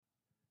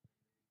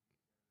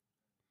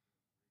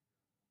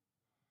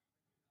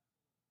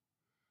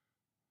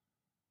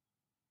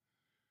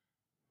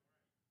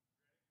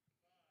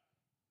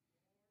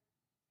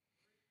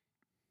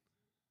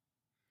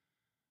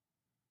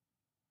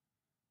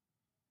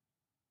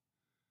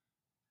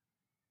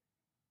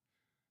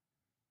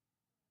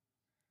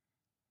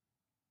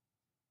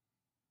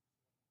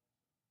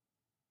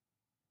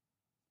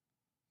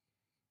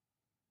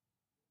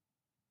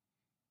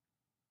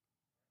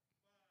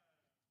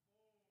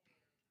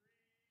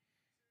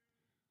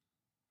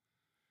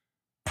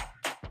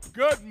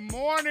Good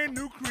morning,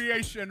 New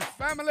Creation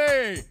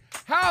family.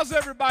 How's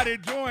everybody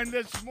doing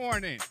this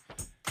morning?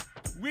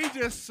 We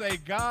just say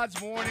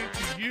God's morning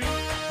to you,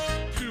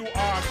 to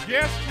our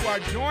guests who are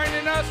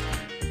joining us.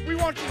 We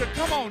want you to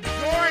come on,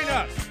 join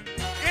us.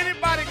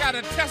 Anybody got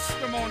a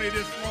testimony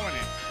this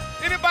morning?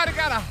 Anybody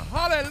got a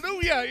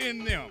hallelujah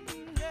in them?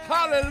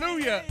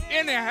 Hallelujah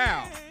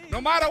anyhow. No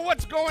matter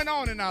what's going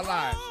on in our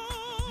lives,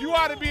 you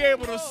ought to be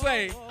able to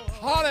say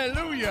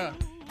hallelujah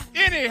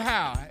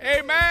anyhow.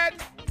 Amen.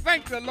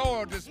 Thank the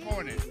Lord this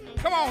morning.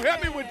 Come on,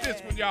 help me with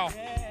this one, y'all.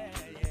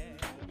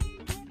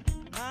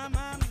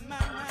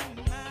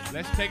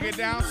 Let's take it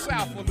down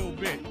south a little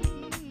bit.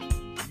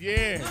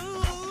 Yeah.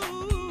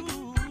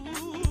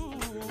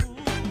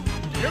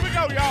 Here we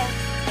go, y'all.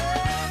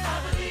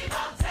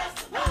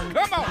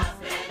 Come on.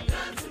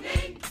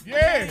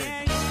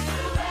 Yeah.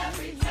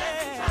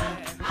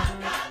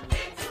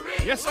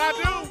 Yes, I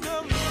do.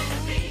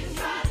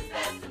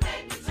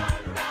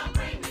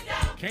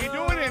 Can't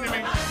do it,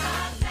 enemy.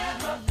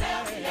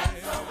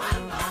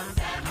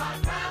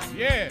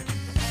 Yes.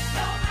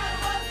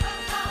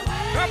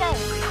 Come on.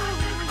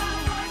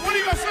 What are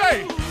you going to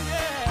say?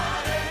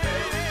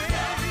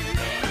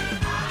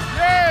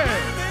 Yeah.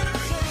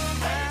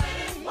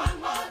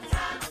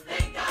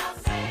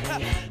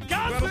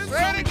 Well,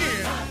 say it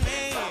again.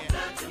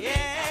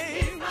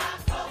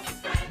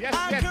 Yes.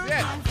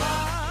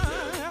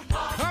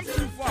 Come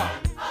too far.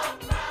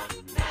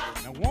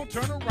 Now won't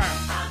turn around.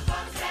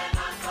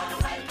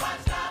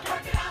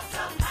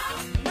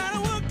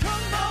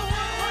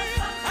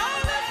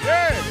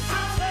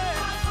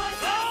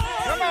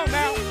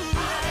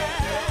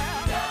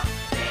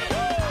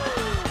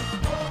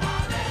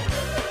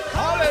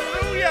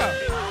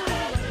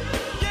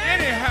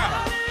 Anyhow.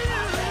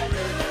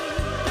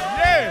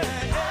 Yeah.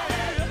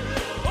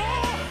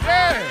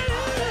 Yeah.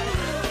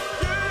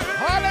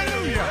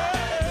 Hallelujah.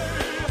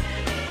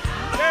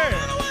 Yeah.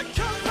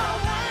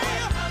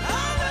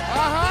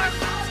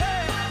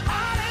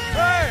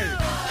 Hey.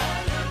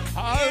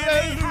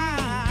 Hallelujah.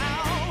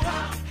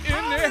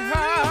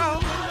 Anyhow.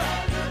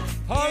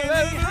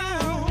 Hallelujah.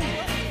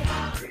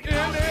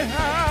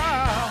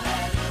 Anyhow.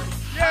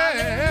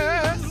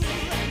 Yes.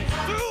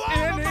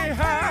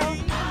 Anyhow.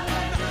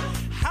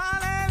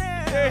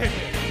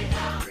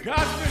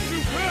 God's been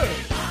too good.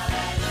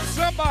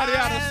 Somebody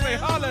ought to say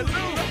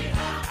hallelujah.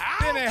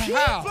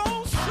 Anyhow.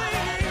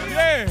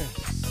 Yes.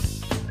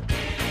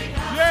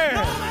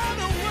 Yeah.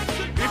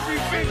 If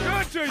he's been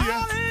good to you,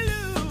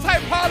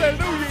 type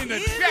hallelujah in the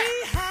chat.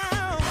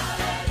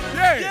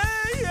 Yeah.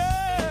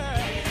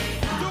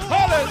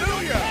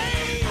 Hallelujah.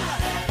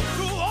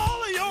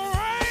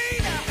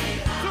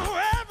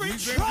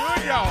 He's been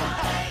good, y'all.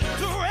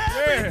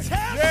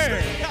 Yeah.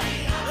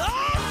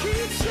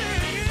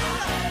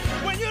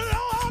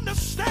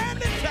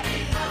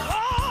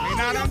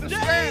 Not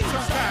understand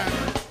sometimes.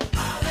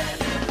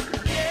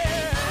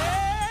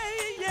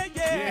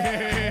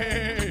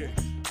 Yeah.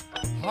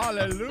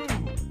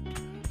 Hallelujah.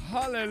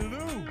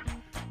 Hallelujah.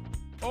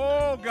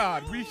 Oh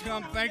God, we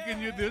come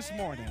thanking you this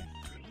morning.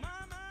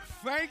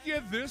 Thank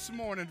you this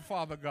morning,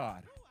 Father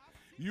God.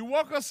 You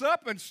woke us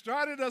up and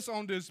started us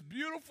on this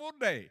beautiful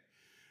day.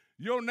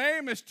 Your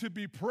name is to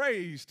be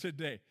praised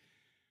today.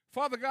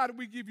 Father God,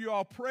 we give you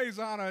all praise,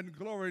 honor, and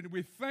glory, and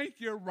we thank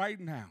you right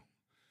now.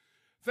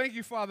 Thank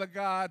you, Father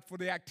God, for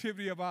the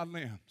activity of our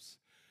limbs.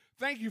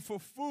 Thank you for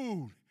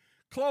food,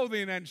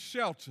 clothing, and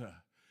shelter.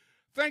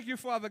 Thank you,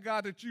 Father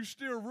God, that you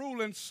still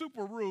rule and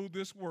super rule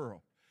this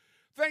world.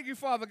 Thank you,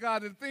 Father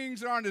God, that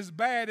things aren't as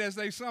bad as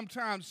they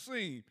sometimes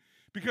seem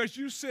because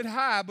you sit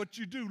high, but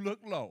you do look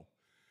low.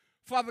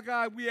 Father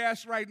God, we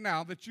ask right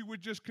now that you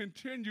would just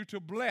continue to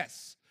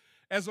bless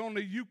as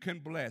only you can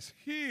bless,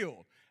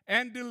 heal,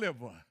 and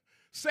deliver.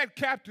 Set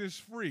captives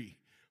free.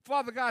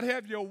 Father God,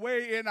 have your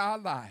way in our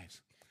lives.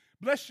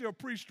 Bless your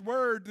preached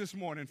word this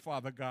morning,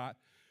 Father God.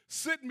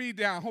 Sit me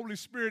down. Holy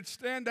Spirit,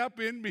 stand up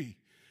in me.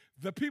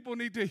 The people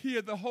need to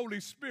hear the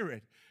Holy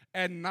Spirit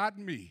and not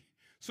me.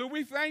 So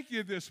we thank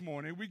you this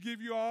morning. We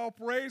give you all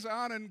praise,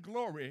 honor, and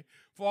glory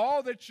for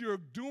all that you're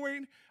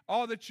doing,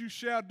 all that you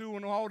shall do,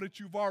 and all that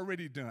you've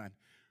already done.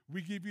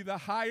 We give you the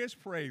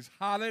highest praise.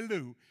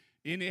 Hallelujah.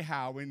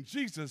 Anyhow, in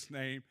Jesus'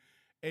 name,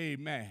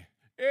 amen.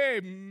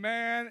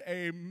 Amen,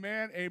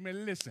 amen,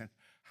 amen. Listen,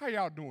 how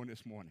y'all doing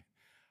this morning?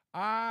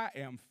 I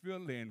am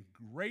feeling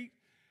great,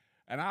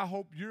 and I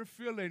hope you're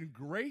feeling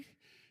great.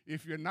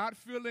 If you're not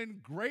feeling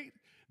great,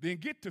 then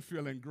get to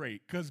feeling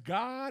great, because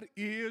God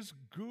is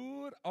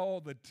good all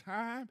the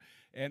time,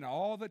 and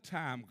all the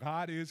time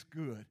God is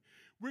good.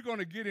 We're going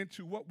to get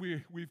into what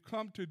we've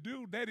come to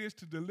do, that is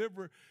to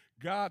deliver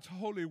God's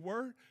holy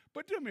word.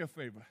 But do me a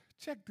favor,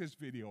 check this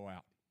video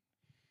out.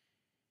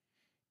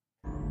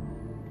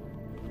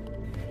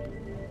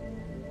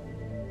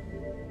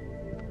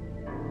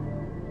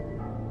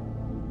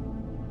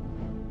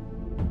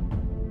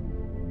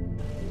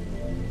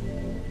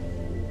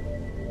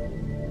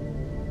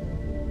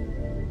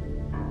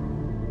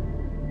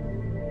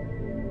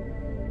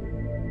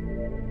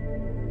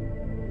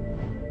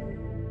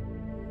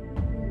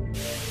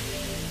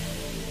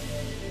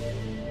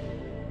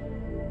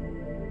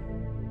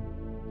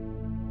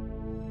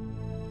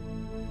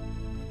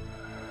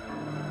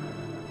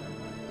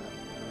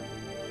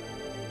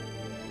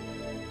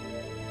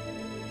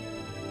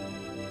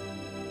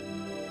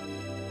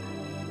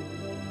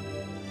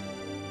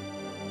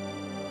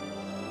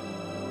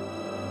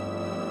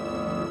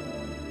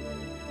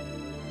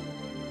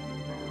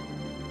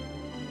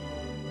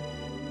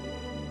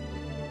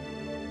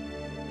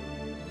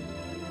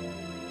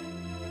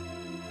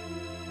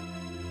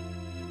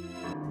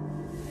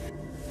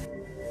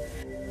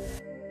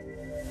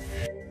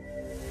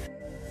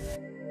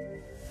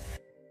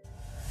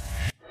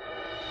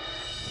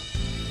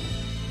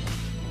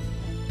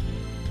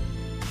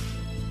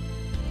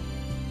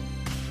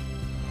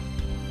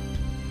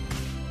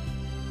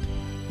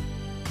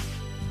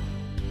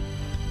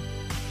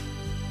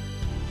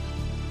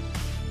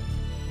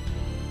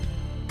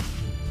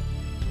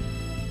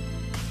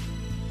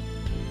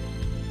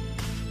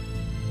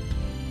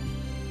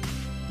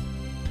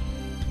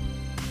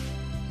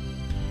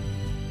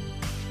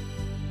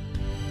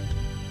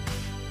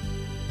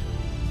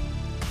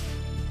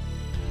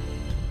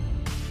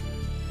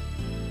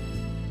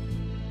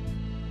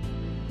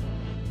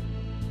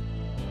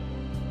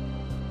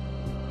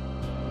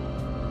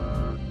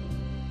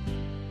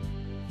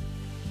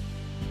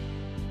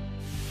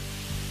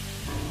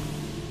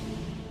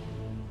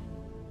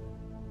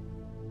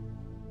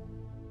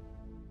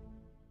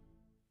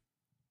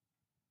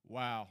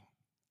 Wow.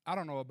 I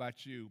don't know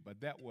about you,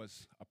 but that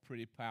was a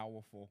pretty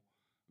powerful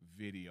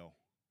video.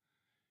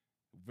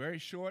 Very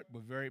short,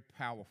 but very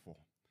powerful.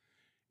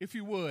 If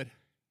you would,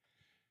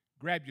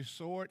 grab your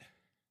sword.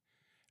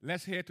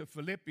 Let's head to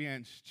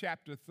Philippians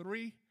chapter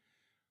 3,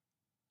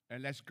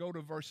 and let's go to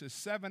verses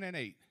 7 and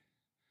 8.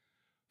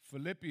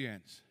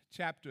 Philippians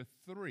chapter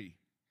 3,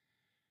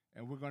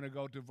 and we're going to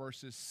go to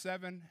verses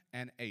 7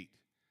 and 8.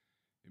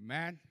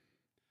 Amen?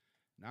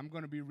 Now I'm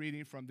going to be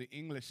reading from the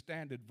English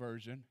Standard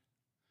Version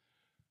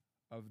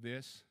of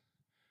this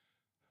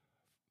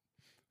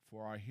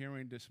for our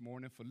hearing this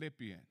morning.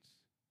 Philippians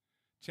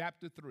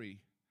chapter 3,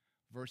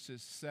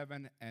 verses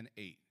 7 and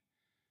 8.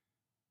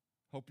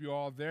 Hope you're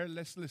all there.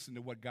 Let's listen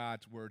to what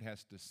God's word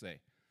has to say.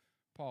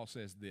 Paul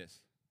says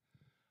this: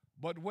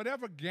 "But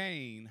whatever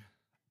gain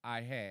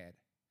I had,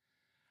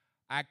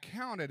 I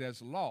counted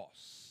as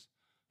loss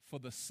for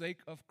the sake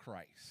of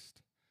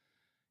Christ.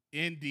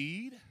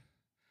 Indeed,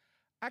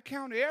 I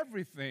count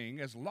everything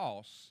as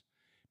loss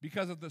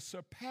because of the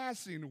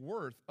surpassing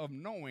worth of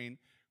knowing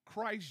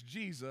Christ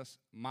Jesus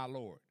my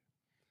Lord.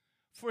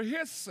 For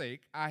his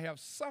sake I have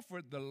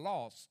suffered the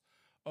loss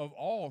of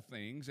all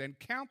things and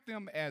count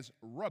them as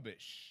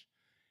rubbish,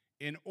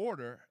 in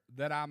order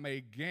that I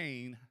may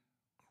gain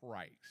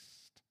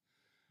Christ."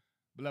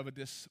 Beloved,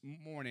 this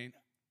morning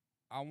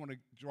I want to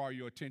draw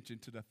your attention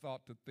to the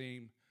thought, the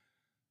theme,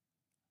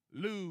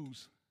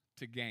 lose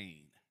to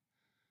gain.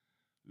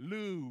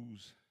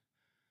 Lose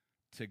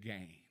to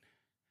gain.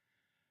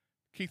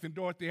 Keith and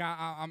Dorothy,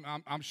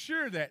 I'm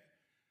sure that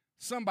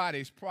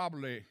somebody's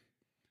probably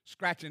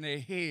scratching their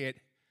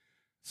head,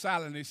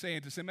 silently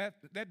saying to him,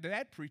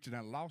 that preacher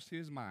done lost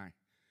his mind.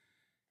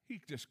 He's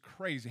just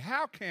crazy.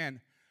 How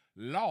can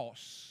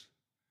loss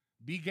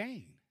be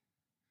gain?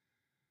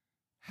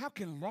 How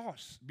can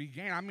loss be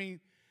gain? I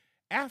mean,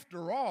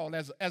 after all,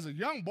 as a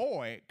young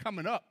boy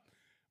coming up,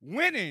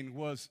 winning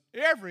was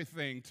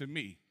everything to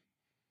me.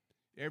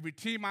 Every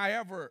team I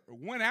ever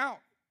went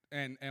out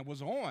and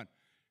was on,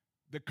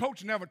 the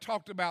coach never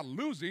talked about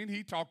losing.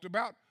 He talked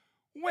about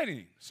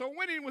winning. So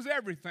winning was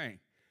everything.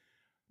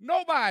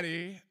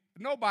 Nobody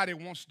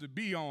wants to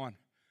be on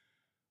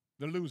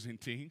the losing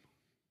team.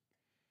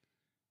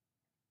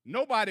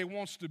 Nobody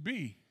wants to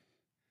be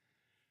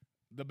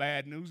the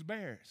Bad News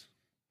Bears.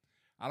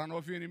 I don't know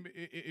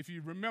if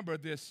you remember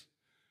this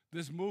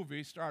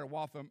movie starred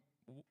Walter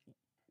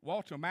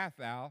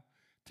Matthau,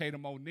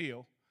 Tatum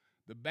O'Neal,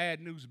 the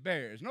Bad News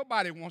Bears.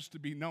 Nobody wants to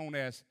be known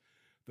as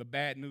the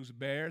Bad News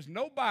Bears.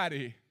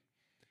 Nobody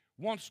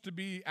wants to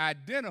be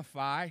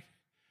identified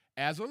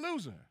as a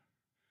loser.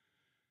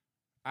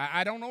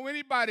 I don't know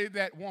anybody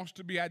that wants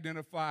to be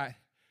identified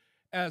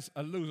as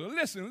a loser.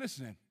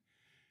 Listen.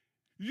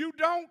 You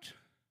don't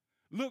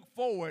look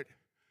forward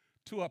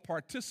to a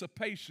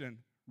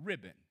participation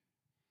ribbon.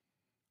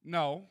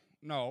 No.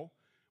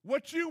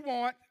 What you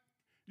want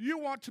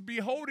to be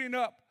holding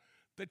up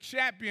the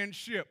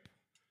championship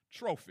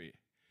trophy.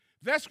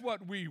 That's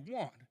what we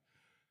want.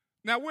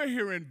 Now, we're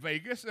here in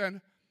Vegas,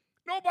 and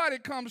nobody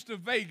comes to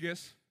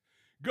Vegas,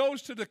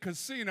 goes to the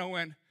casino,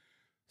 and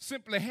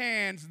simply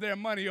hands their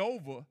money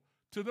over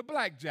to the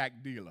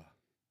blackjack dealer.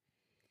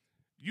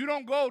 You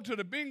don't go to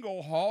the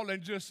bingo hall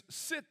and just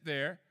sit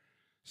there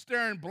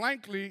staring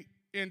blankly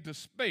into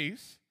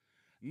space,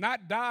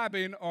 not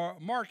diving or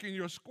marking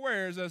your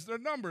squares as their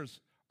numbers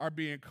are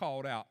being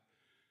called out.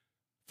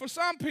 For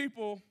some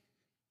people,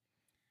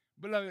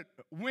 beloved,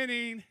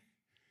 winning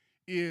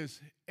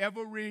is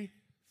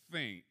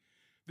everything.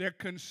 They're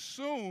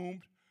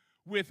consumed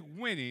with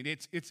winning.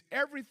 It's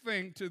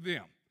everything to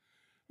them.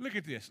 Look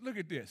at this.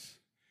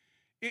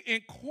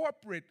 In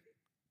corporate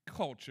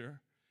culture,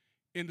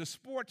 in the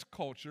sports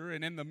culture,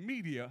 and in the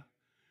media,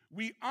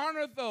 we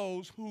honor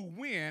those who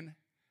win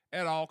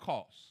at all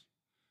costs.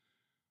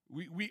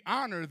 We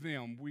honor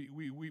them.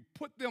 We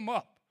put them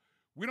up.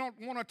 We don't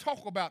want to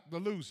talk about the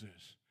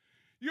losers.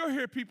 You'll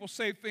hear people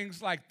say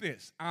things like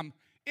this: I'm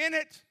in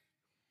it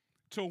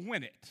to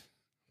win it.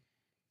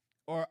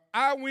 Or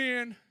I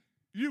win,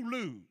 you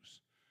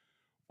lose.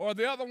 Or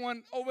the other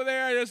one over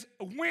there is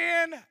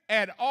win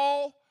at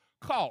all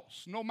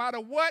costs. No matter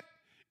what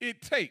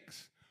it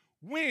takes,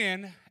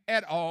 win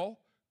at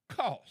all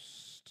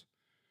costs.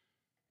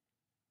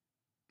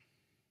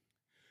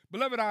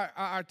 Beloved,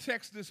 our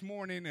text this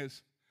morning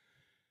is,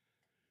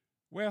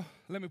 well,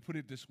 let me put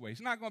it this way. It's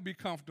not going to be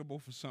comfortable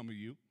for some of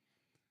you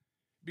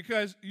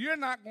because you're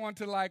not going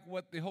to like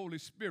what the Holy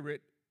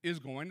Spirit is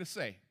going to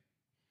say.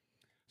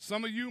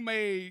 Some of you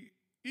may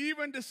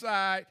even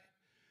decide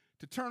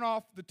to turn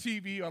off the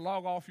TV or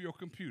log off your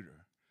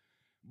computer.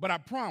 But I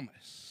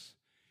promise,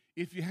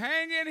 if you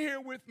hang in here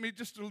with me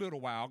just a little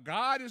while,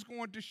 God is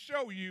going to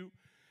show you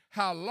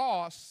how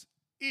loss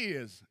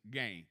is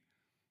gain.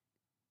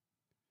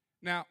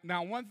 Now,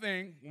 one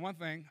thing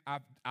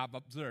I've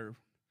observed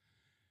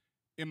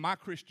in my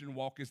Christian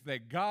walk is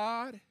that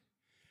God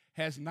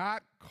has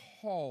not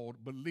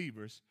called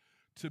believers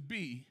to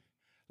be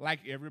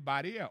like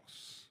everybody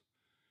else.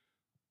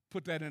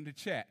 Put that in the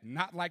chat.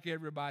 Not like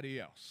everybody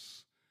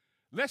else.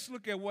 Let's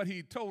look at what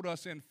he told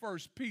us in 1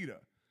 Peter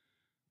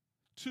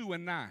 2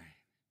 and 9.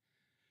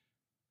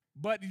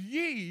 But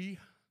ye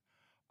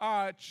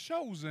are a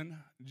chosen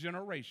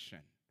generation,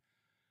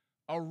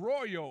 a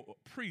royal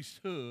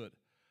priesthood,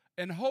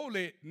 and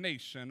holy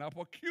nation, a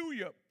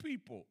peculiar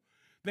people,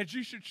 that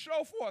you should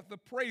show forth the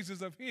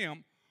praises of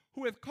him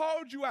who hath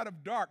called you out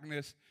of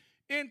darkness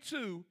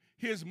into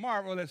his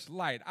marvelous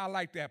light. I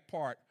like that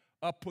part,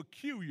 a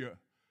peculiar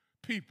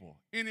people.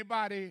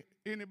 Anybody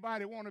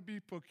want to be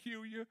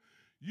peculiar?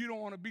 You don't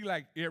want to be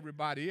like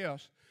everybody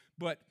else,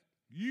 but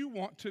you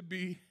want to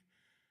be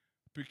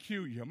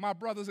peculiar. My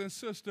brothers and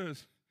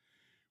sisters,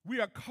 we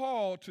are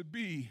called to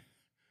be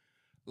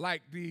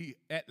like the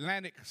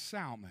Atlantic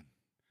salmon,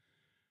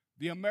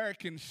 the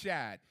American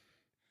shad,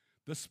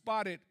 the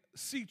spotted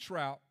sea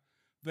trout,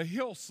 the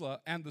hilsa,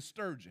 and the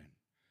sturgeon.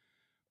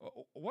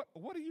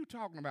 What are you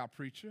talking about,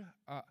 preacher?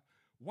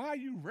 Why are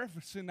you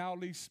referencing all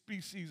these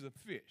species of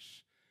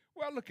fish?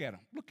 Well, look at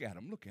them, look at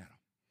them, look at them.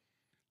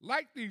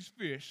 Like these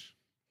fish,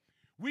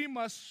 we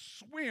must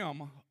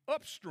swim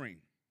upstream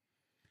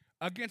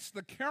against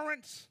the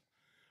currents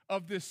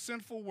of this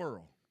sinful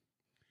world.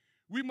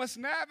 We must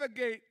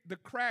navigate the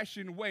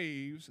crashing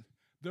waves,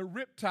 the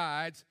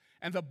riptides,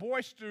 and the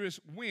boisterous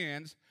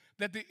winds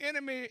that the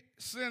enemy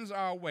sends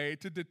our way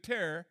to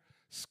deter,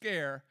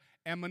 scare,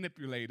 and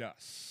manipulate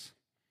us.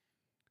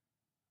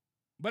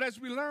 But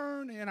as we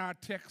learn in our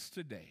text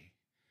today,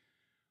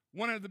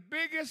 one of the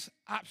biggest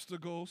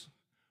obstacles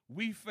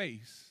we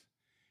face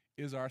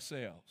is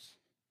ourselves.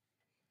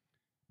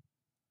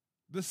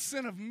 The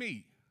sin of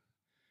me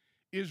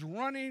is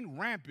running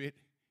rampant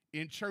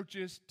in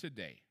churches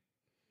today.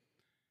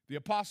 The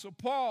Apostle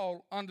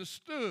Paul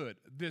understood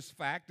this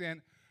fact,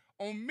 and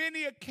on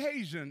many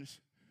occasions,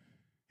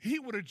 he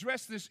would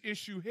address this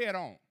issue head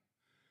on.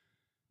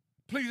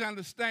 Please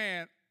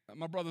understand,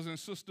 my brothers and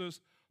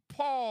sisters,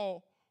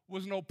 Paul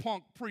was no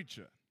punk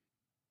preacher.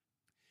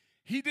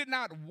 He did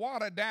not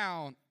water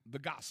down the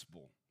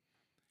gospel.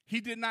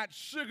 He did not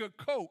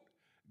sugarcoat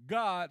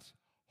God's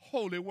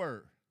holy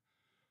word.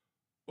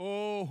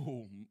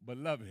 Oh,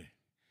 beloved,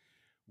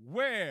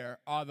 where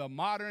are the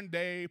modern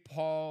day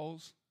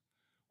Pauls?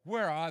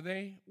 Where are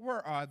they?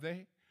 Where are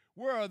they?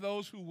 Where are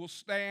those who will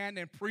stand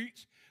and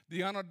preach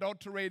the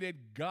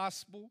unadulterated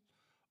gospel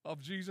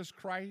of Jesus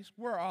Christ?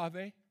 Where are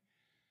they?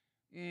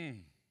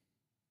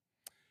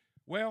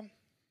 Well,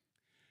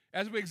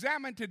 as we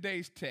examine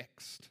today's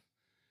text,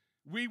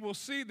 we will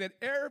see that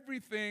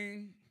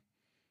everything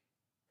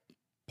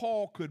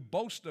Paul could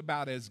boast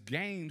about as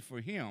gain for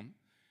him,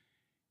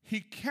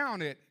 he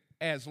counted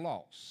as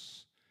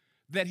loss,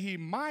 that he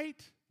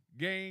might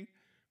gain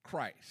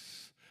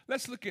Christ.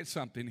 Let's look at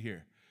something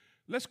here.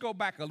 Let's go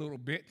back a little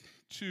bit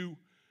to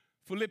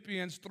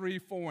Philippians 3,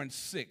 4, and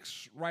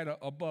 6, right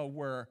above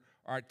where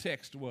our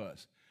text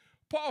was.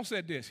 Paul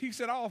said this. He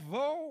said,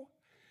 although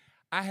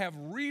I have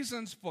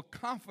reasons for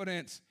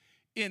confidence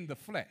in the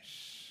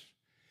flesh,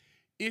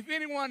 if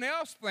anyone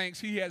else thinks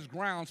he has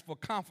grounds for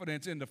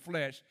confidence in the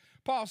flesh,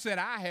 Paul said,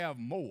 I have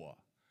more.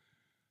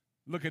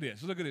 Look at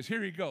this. Look at this.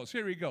 Here he goes.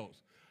 Here he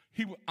goes.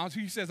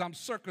 He says, I'm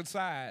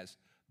circumcised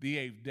the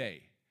 8th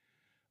day,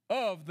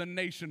 of the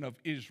nation of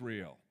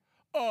Israel,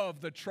 of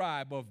the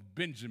tribe of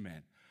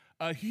Benjamin,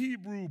 a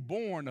Hebrew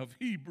born of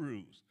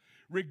Hebrews,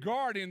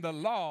 regarding the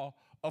law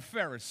of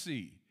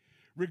Pharisee,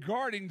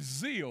 regarding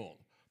zeal,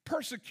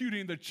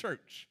 persecuting the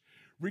church,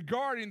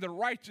 regarding the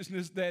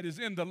righteousness that is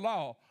in the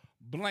law,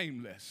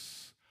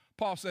 blameless.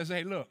 Paul says,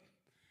 hey, look,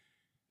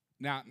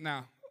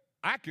 now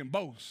I can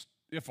boast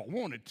if I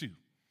wanted to.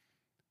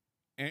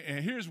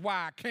 And here's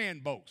why I can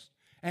boast.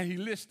 And he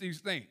lists these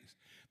things.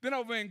 Then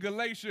over in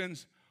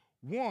Galatians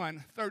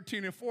 1,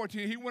 13 and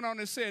 14, he went on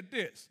and said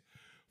this,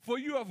 for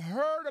you have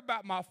heard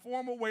about my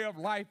former way of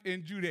life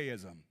in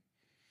Judaism.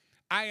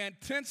 I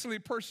intensely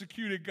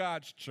persecuted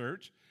God's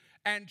church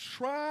and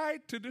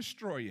tried to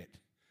destroy it.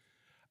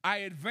 I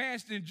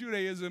advanced in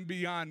Judaism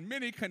beyond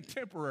many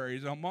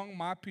contemporaries among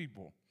my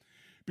people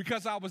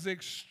because I was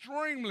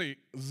extremely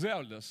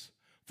zealous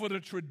for the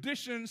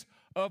traditions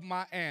of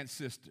my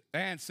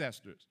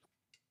ancestors.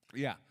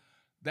 Yeah,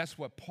 that's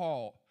what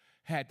Paul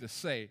had to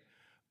say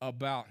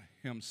about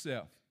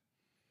himself.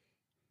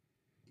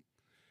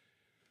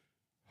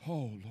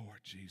 Oh,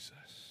 Lord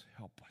Jesus,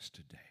 help us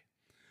today.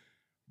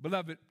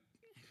 Beloved,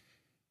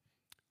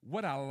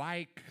 what I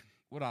like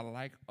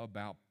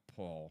about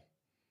Paul,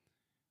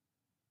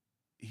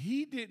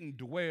 he didn't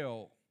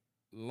dwell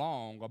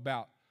long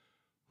about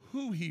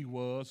who he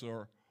was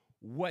or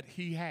what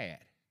he had.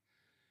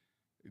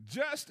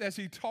 Just as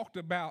he talked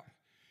about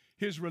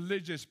his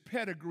religious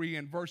pedigree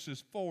in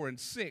verses 4 and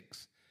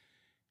 6,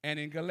 and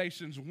in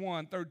Galatians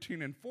 1,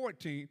 13 and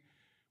 14,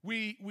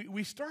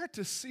 we start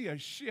to see a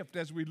shift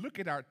as we look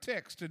at our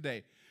text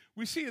today.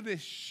 We see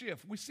this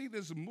shift. We see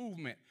this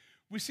movement.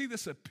 We see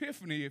this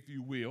epiphany, if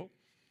you will,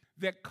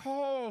 that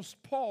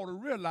caused Paul to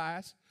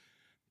realize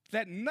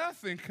that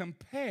nothing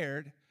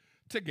compared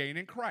to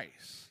gaining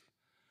Christ.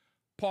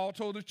 Paul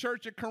told the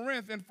church at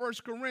Corinth in 1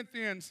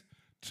 Corinthians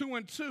 2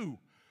 and 2,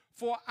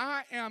 for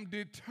I am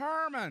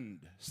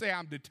determined, say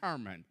I'm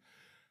determined,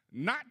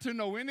 not to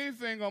know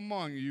anything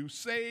among you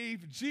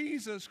save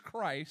Jesus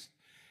Christ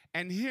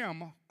and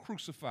him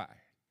crucified.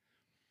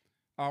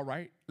 All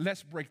right,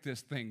 let's break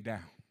this thing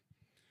down.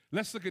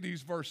 Let's look at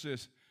these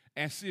verses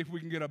and see if we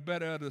can get a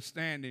better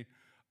understanding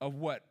of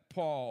what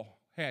Paul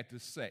had to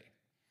say.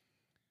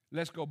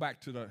 Let's go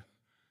back to the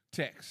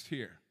text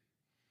here.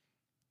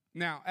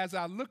 Now, as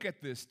I look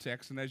at this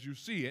text and as you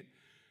see it,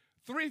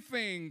 three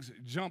things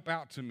jump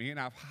out to me, and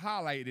I've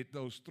highlighted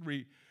those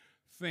three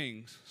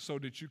things so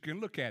that you can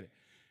look at it.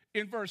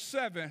 In verse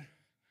 7,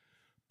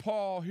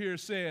 Paul here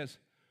says,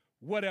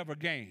 whatever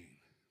gain.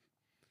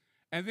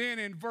 And then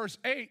in verse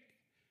 8,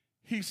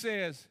 he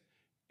says,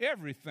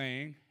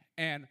 everything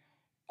and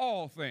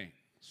all things.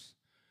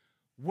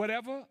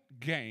 Whatever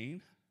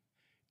gain,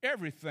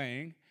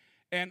 everything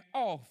and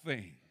all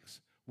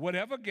things.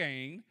 Whatever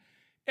gain,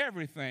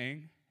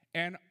 everything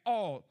and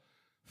all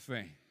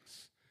things.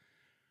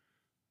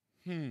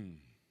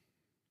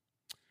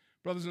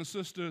 Brothers and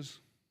sisters,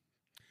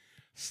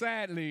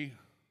 sadly,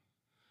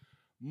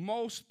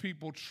 most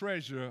people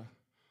treasure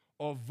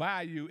or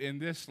value in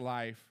this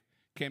life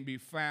can be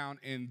found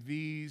in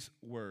these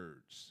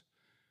words.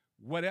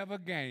 Whatever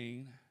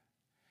gain,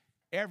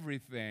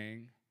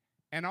 everything,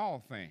 and all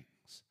things.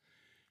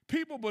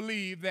 People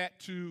believe that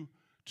to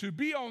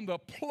be on the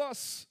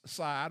plus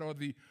side or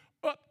the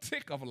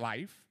uptick of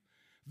life,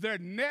 their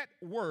net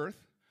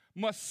worth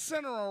must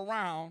center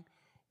around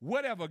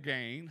whatever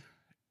gain,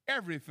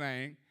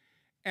 everything,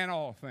 and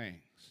all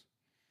things.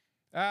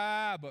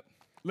 But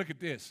look at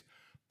this.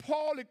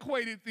 Paul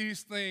equated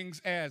these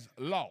things as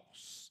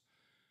loss.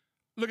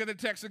 Look at the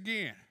text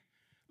again.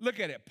 Look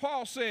at it.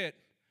 Paul said,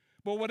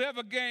 but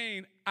whatever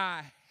gain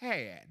I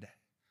had,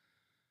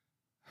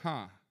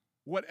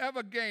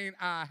 whatever gain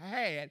I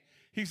had,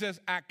 he says,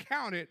 I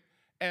count it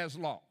as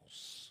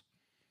loss.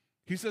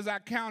 He says, I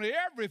counted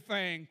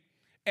everything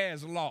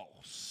as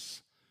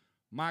loss.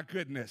 My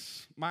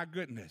goodness, my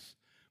goodness,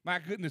 my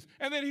goodness.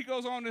 And then he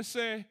goes on to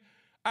say,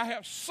 I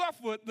have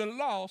suffered the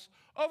loss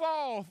of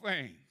all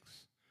things.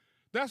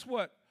 That's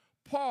what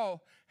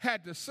Paul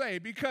had to say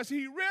because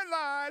he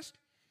realized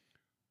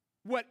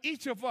what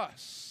each of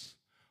us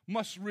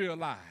must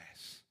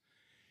realize.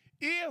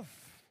 If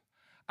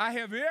I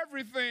have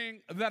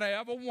everything that I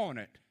ever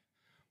wanted,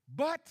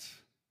 but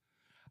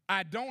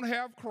I don't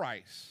have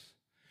Christ,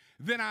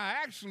 then I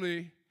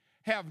actually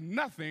have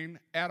nothing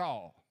at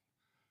all.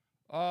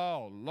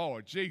 Oh,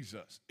 Lord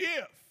Jesus.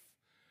 If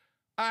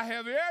I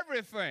have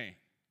everything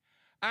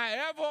I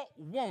ever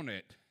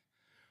wanted,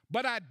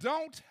 but I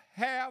don't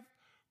have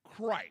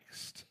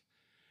Christ,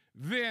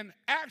 then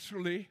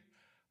actually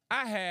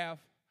I have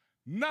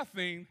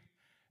nothing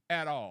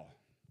at all.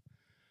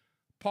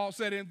 Paul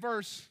said in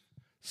verse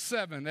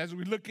 7, as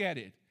we look at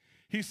it,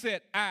 he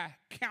said, I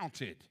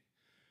counted.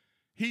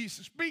 He's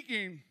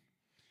speaking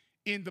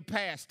in the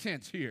past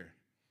tense here,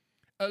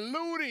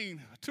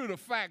 alluding to the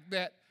fact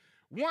that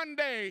one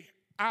day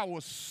I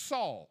was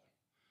Saul.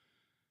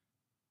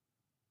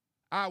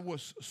 I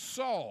was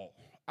Saul.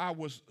 I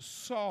was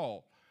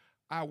Saul.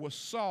 I was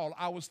Saul.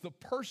 I was the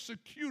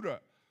persecutor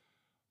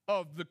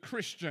of the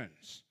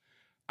Christians.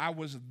 I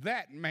was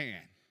that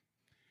man.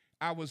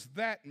 I was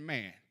that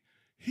man.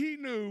 He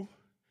knew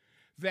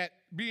that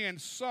being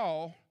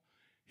Saul,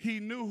 he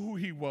knew who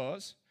he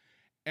was,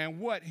 and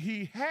what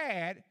he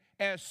had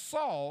as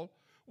Saul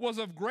was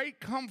of great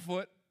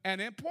comfort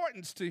and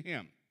importance to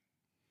him.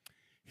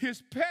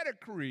 His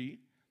pedigree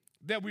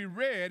that we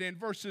read in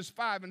verses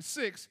 5 and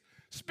 6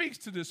 speaks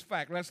to this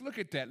fact. Let's look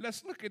at that.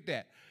 Let's look at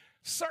that.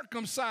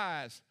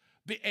 Circumcised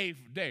the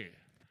 8th day,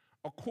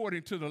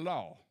 according to the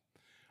law,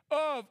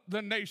 of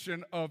the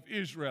nation of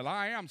Israel.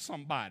 I am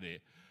somebody.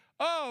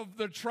 Of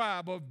the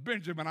tribe of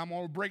Benjamin. I'm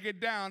going to break it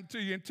down to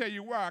you and tell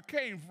you where I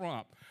came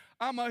from.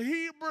 I'm a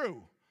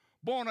Hebrew,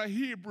 born of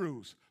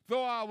Hebrews.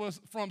 Though I was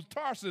from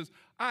Tarsus,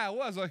 I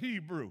was a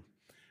Hebrew.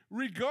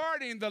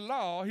 Regarding the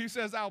law, he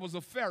says I was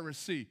a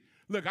Pharisee.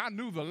 Look, I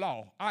knew the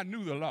law. I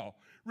knew the law.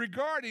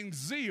 Regarding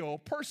zeal,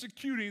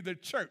 persecuting the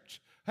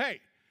church. Hey,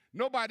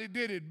 nobody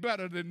did it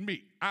better than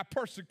me. I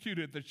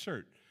persecuted the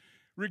church.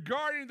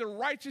 Regarding the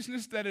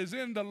righteousness that is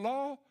in the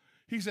law,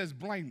 he says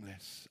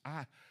blameless.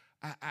 I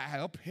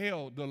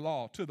upheld the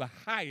law to the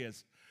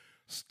highest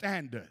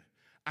standard.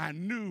 I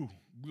knew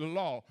the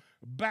law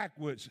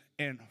backwards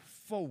and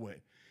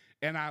forward,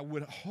 and I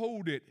would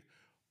hold it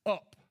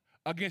up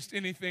against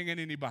anything and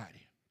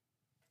anybody.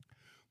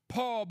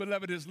 Paul,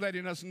 beloved, is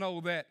letting us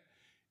know that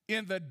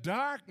in the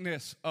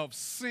darkness of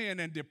sin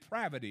and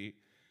depravity,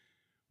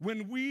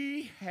 when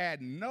we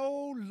had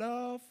no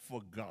love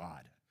for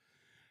God,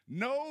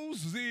 no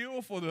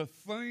zeal for the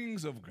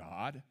things of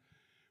God,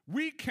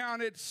 we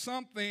counted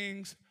some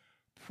things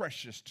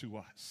precious to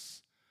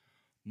us.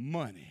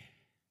 Money,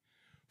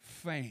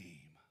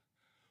 fame,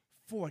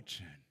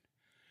 fortune,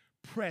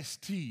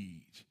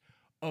 prestige,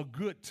 a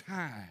good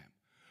time,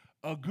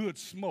 a good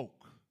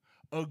smoke,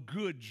 a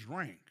good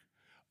drink,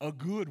 a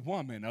good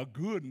woman, a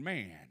good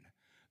man,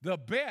 the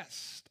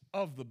best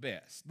of the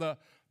best,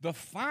 the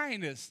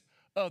finest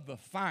of the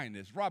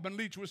finest. Robin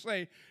Leach would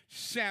say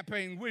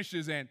champagne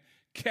wishes and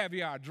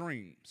caviar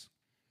dreams.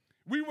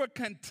 We were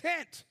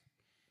content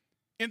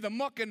in the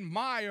muck and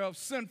mire of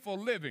sinful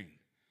living.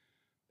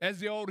 As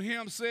the old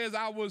hymn says,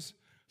 I was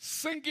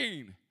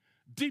sinking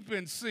deep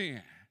in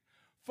sin,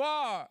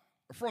 far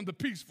from the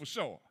peaceful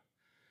shore,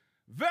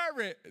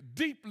 very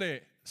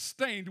deeply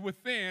stained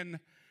within,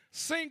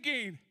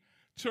 sinking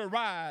to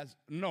rise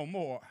no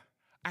more.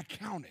 I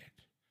counted.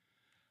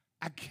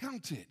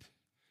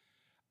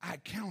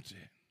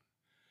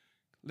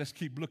 Let's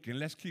keep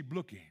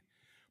looking.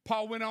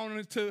 Paul went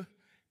on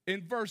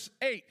in verse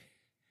 8,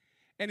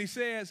 and he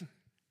says,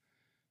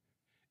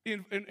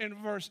 in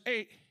verse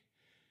 8,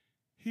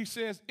 he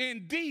says,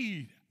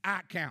 indeed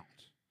I count.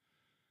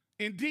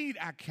 Indeed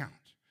I count.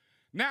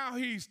 Now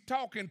he's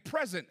talking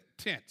present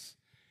tense.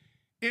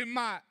 In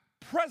my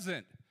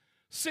present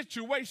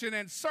situation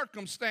and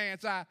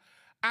circumstance, I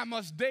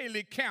must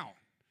daily count.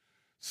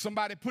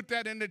 Somebody put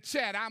that in the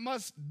chat. I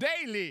must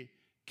daily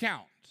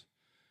count.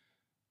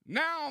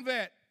 Now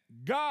that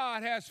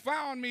God has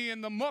found me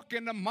in the muck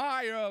and the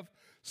mire of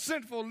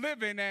sinful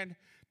living and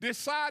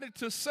decided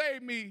to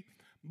save me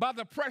by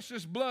the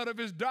precious blood of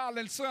his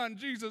darling son,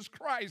 Jesus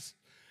Christ,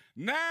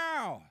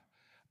 now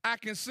I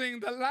can sing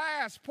the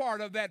last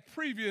part of that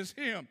previous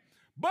hymn.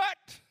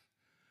 But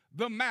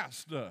the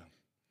master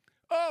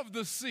of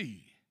the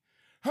sea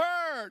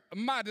heard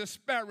my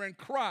despairing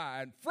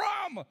cry, and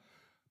from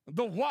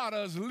the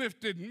waters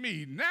lifted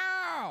me.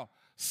 Now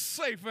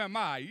safe am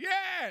I.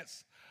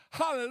 Yes.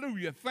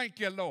 Hallelujah. Thank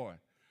you, Lord.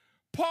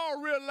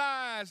 Paul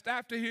realized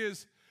after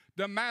his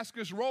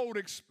Damascus Road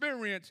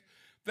experience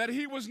that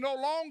he was no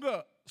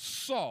longer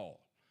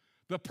Saul,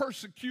 the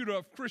persecutor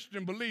of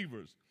Christian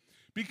believers,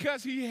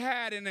 because he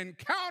had an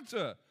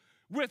encounter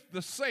with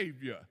the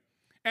Savior.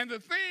 And the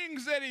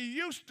things that he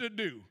used to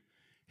do,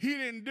 he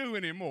didn't do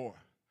anymore.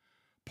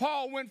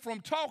 Paul went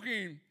from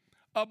talking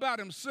about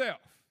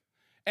himself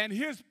and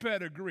his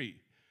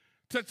pedigree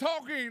to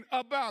talking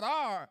about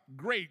our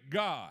great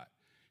God.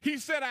 He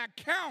said, I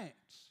count.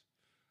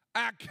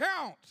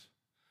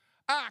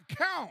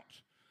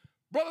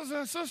 Brothers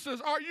and sisters,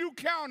 are you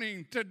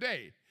counting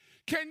today?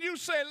 Can you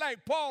say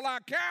like Paul, I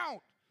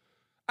count.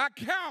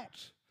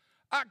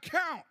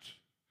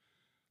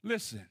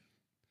 Listen,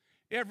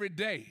 every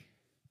day,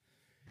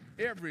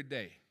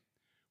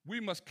 we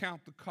must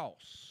count the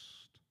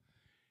cost.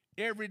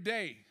 Every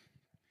day,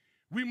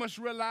 we must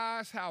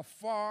realize how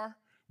far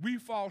we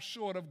fall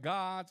short of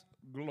God's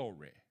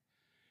glory.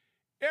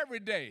 Every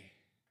day,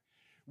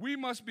 we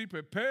must be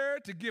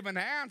prepared to give an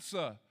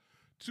answer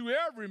to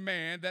every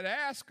man that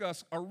asks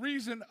us a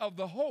reason of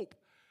the hope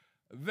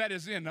that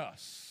is in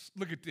us.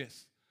 Look at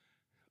this.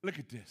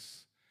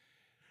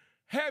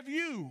 Have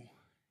you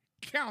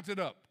counted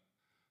up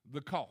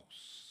the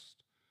cost?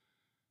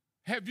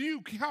 Have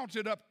you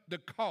counted up the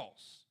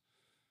cost?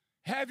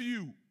 Have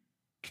you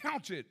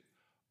counted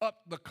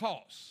up the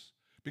cost?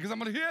 Because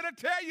I'm here to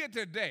tell you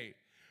today,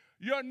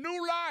 your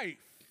new life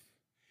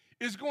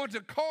is going to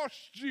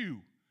cost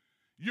you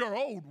your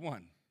old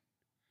one.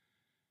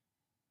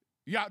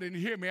 Y'all didn't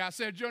hear me. I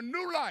said your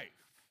new life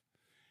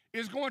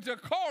is going to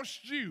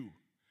cost you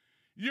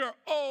your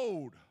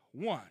old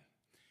one.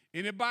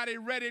 Anybody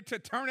ready to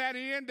turn that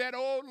in, that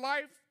old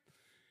life,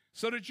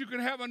 so that you can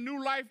have a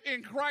new life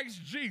in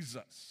Christ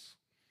Jesus?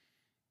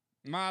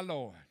 My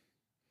Lord.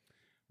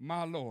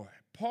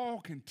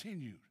 Paul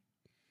continued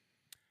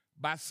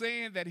by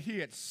saying that he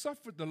had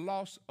suffered the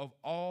loss of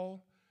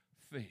all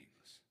things.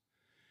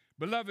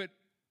 Beloved,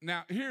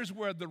 now here's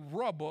where the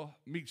rubber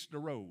meets the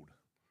road.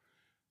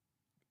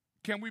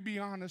 Can we be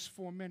honest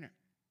for a minute?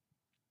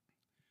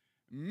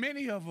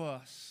 Many of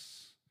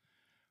us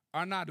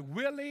are not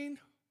willing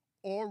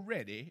or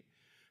ready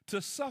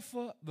to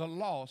suffer the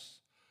loss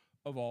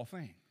of all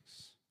things.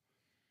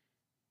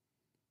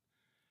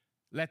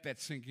 Let that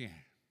sink in.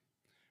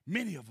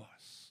 Many of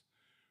us,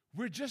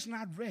 we're just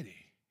not ready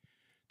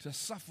to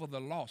suffer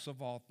the loss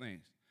of all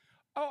things.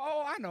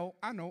 I know.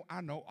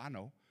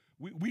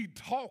 We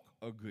talk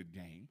a good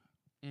game.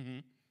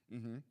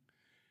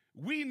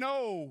 We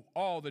know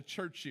all the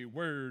churchy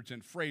words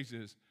and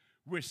phrases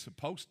we're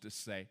supposed to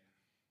say.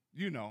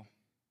 You know,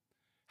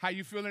 how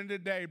you feeling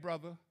today,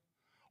 brother?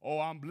 Oh,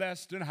 I'm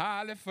blessed and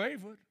highly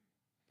favored.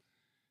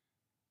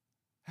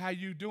 How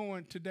you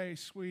doing today,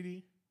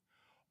 sweetie?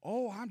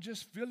 Oh, I'm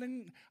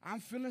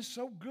feeling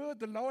so good.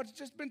 The Lord's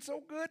just been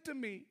so good to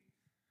me.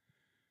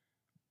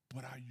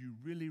 But are you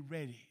really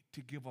ready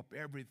to give up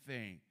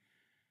everything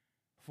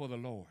for the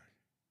Lord?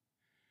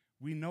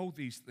 We know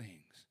these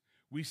things.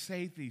 We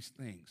say these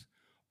things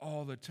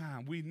all the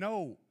time. We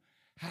know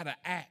how to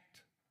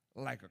act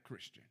like a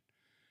Christian.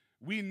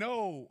 We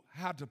know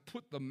how to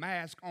put the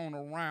mask on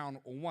around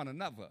one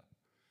another.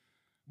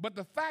 But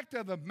the fact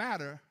of the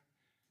matter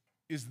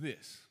is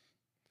this: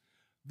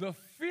 the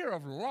fear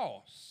of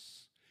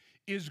loss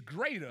is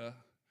greater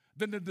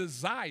than the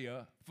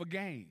desire for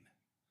gain.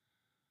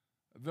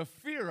 The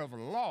fear of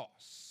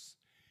loss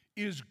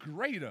is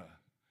greater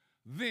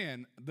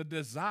than the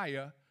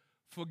desire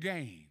for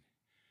gain.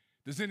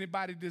 Does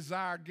anybody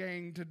desire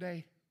gain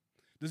today?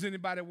 Does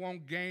anybody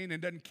want gain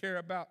and doesn't care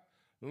about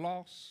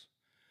loss?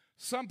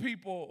 Some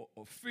people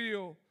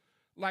feel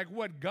like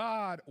what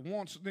God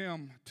wants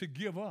them to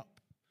give up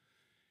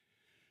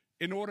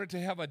in order to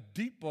have a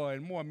deeper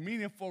and more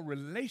meaningful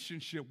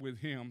relationship with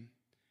Him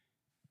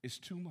is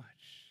too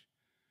much.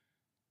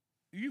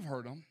 You've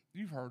heard them.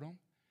 You've heard them.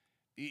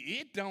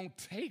 It don't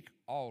take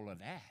all of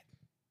that.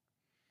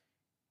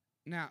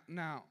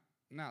 Now,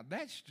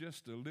 that's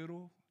just a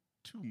little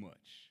too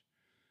much.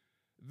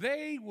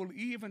 They will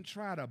even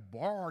try to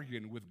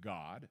bargain with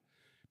God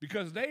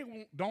because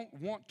they don't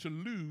want to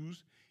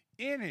lose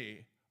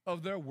any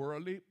of their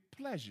worldly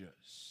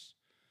pleasures.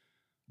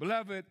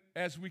 Beloved,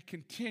 as we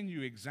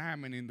continue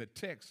examining the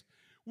text,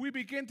 we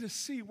begin to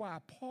see why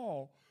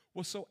Paul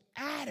was so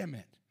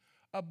adamant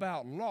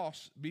about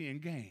loss being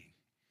gain.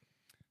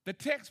 The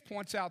text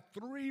points out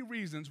 3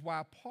 reasons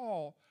why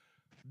Paul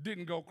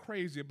didn't go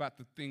crazy about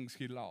the things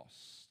he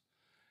lost.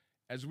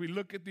 As we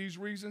look at these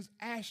reasons,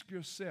 ask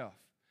yourself,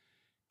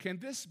 can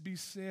this be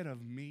said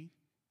of me?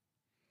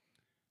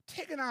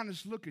 Take an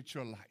honest look at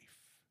your life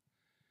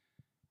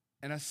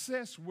and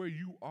assess where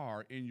you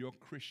are in your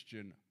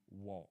Christian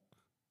walk.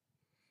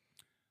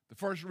 The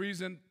first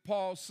reason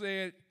Paul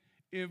said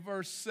in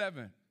verse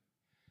 7,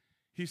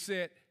 he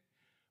said,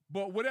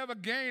 but whatever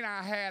gain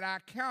I had, I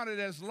counted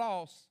as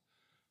loss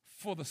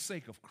for the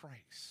sake of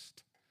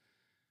Christ.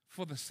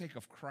 For the sake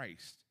of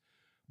Christ.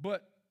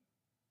 But,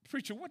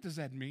 preacher, what does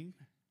that mean?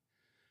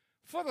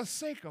 For the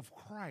sake of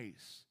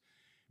Christ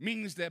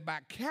means that by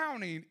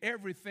counting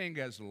everything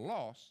as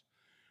loss,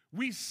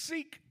 we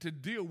seek to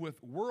deal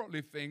with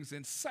worldly things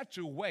in such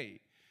a way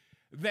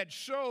that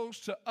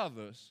shows to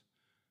others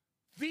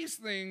these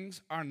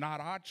things are not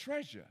our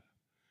treasure,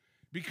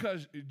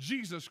 because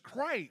Jesus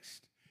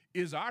Christ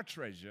is our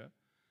treasure.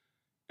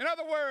 In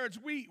other words,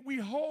 we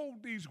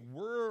hold these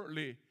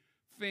worldly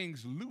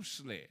things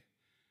loosely.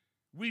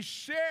 We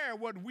share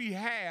what we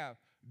have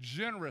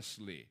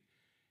generously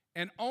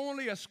and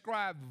only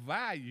ascribe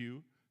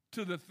value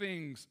to the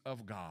things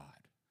of God.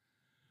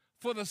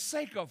 For the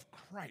sake of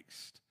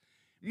Christ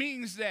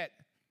means that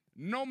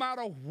no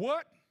matter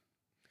what,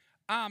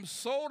 I'm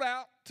sold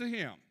out to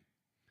Him.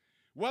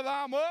 Whether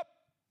I'm up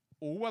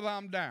or whether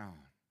I'm down,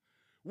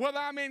 whether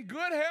I'm in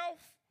good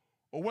health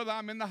or whether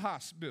I'm in the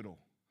hospital,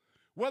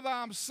 whether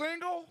I'm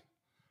single,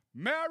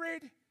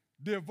 married,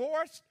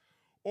 divorced,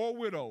 or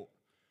widowed,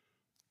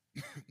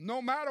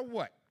 no matter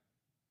what,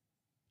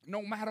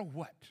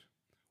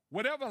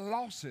 whatever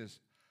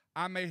losses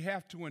I may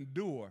have to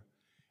endure,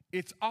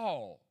 it's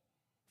all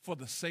for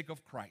the sake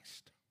of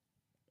Christ.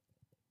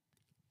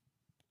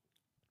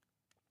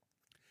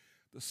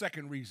 The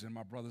second reason,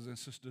 my brothers and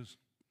sisters,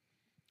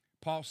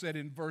 Paul said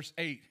in verse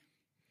 8,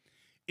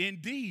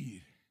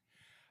 indeed,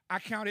 I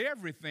count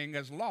everything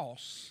as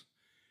loss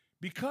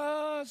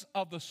because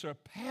of the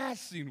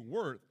surpassing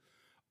worth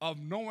of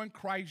knowing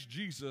Christ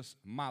Jesus,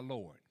 my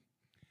Lord.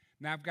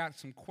 Now, I've got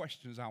some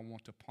questions I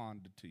want to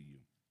ponder to you.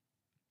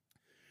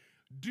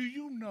 Do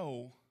you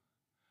know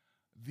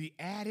the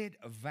added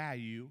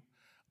value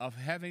of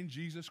having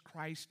Jesus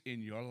Christ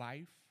in your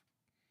life?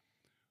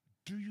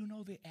 Do you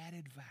know the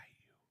added value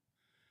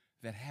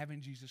that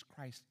having Jesus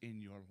Christ in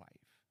your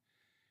life,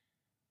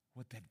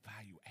 what that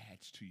value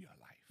adds to your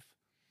life?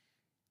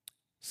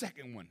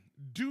 Second one,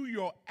 do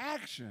your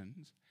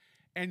actions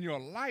and your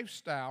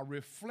lifestyle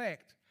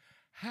reflect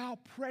how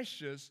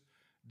precious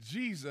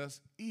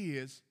Jesus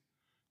is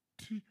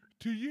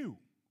to you?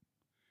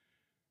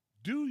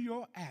 Do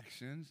your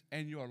actions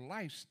and your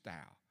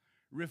lifestyle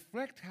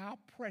reflect how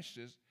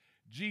precious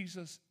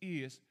Jesus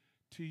is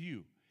to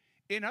you?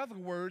 In other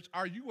words,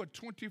 are you a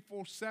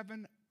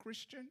 24/7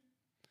 Christian,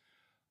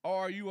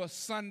 or are you a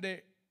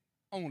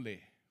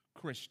Sunday-only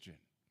Christian?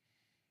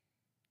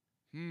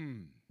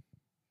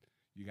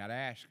 You got to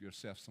ask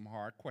yourself some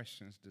hard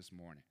questions this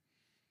morning.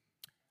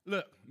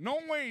 Look,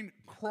 knowing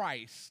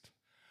Christ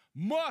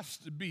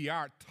must be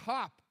our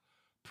top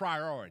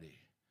priority.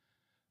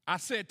 I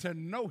said to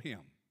know Him,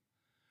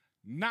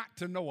 not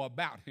to know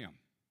about Him.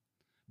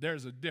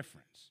 There's a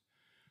difference.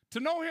 To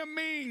know Him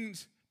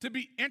means to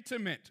be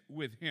intimate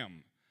with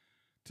Him,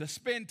 to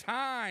spend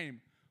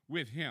time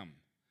with Him,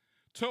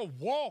 to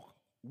walk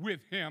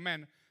with Him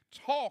and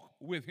talk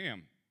with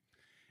Him.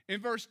 In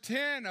verse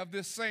 10 of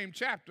this same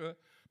chapter,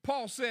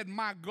 Paul said,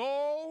 my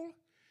goal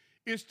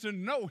is to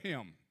know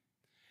Him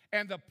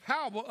and the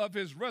power of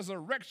His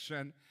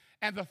resurrection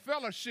and the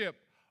fellowship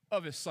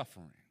of His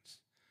sufferings.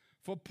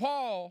 For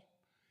Paul,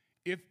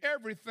 if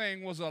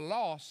everything was a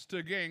loss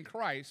to gain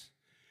Christ,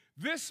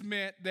 this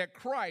meant that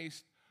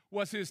Christ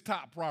was his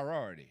top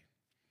priority.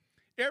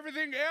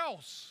 Everything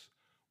else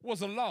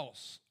was a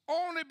loss,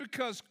 only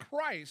because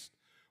Christ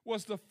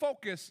was the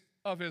focus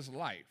of his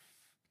life.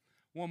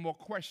 One more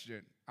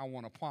question I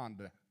want to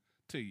ponder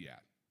to you.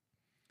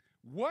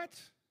 What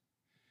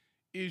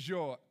is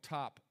your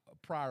top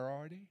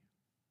priority?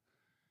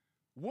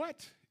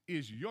 What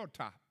is your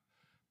top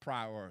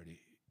priority?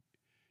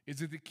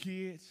 Is it the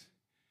kids?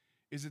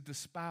 Is it the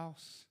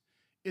spouse?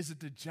 Is it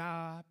the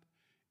job?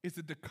 Is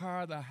it the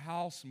car, the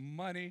house,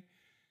 money?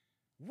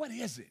 What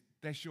is it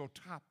that's your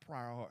top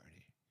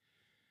priority?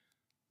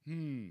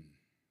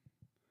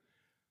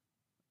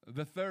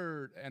 The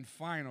third and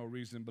final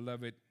reason,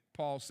 beloved,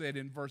 Paul said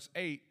in verse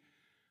 8,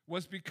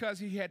 was because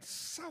he had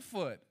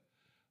suffered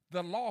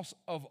the loss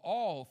of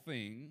all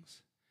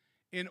things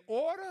in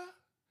order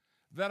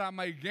that I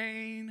may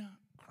gain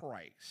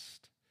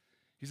Christ.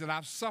 He said,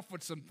 I've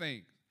suffered some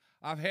things.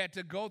 I've had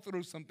to go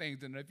through some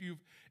things. And if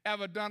you've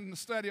ever done a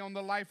study on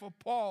the life of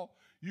Paul,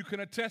 you can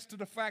attest to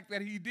the fact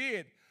that he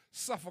did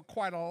suffer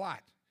quite a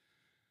lot.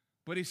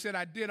 But he said,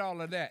 I did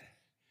all of that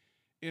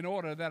in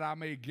order that I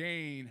may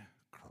gain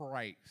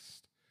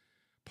Christ.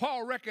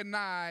 Paul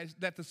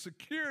recognized that the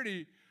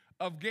security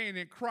of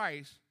gaining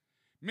Christ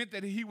meant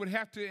that he would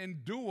have to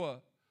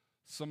endure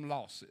some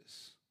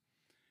losses.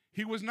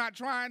 He was not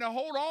trying to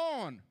hold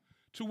on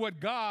to what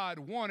God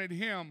wanted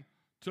him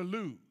to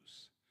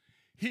lose.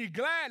 He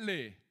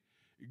gladly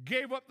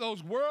gave up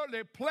those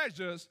worldly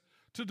pleasures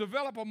to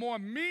develop a more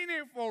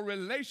meaningful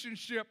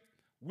relationship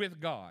with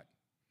God.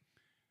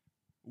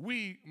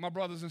 We, my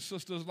brothers and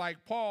sisters,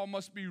 like Paul,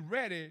 must be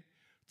ready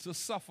to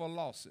suffer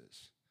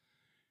losses.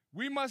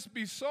 We must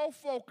be so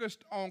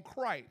focused on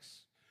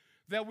Christ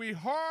that we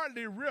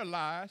hardly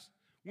realize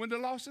when the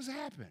losses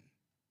happen.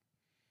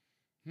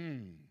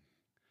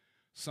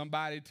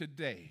 Somebody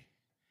today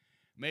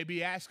may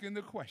be asking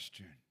the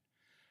question,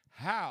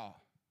 how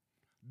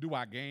do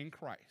I gain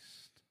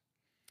Christ?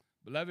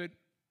 Beloved,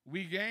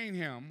 we gain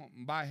him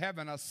by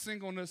having a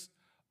singleness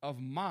of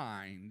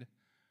mind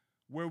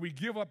where we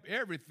give up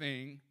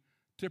everything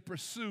to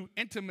pursue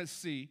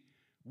intimacy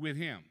with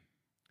him.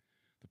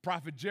 The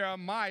prophet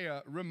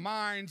Jeremiah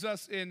reminds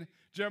us in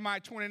Jeremiah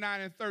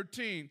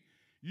 29:13,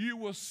 you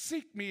will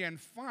seek me and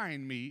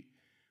find me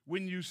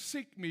when you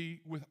seek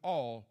me with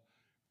all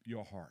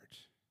your heart.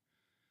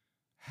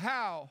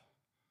 How,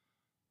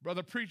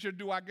 brother preacher,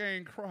 do I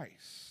gain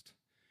Christ?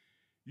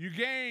 You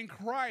gain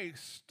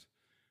Christ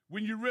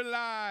when you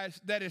realize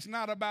that it's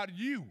not about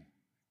you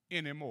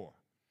anymore.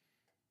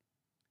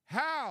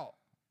 How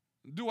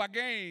do I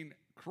gain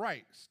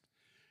Christ?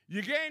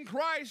 You gain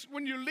Christ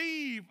when you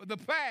leave the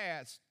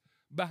past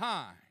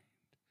behind.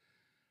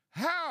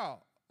 How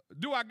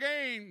do I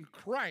gain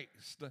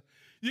Christ?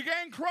 You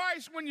gain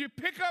Christ when you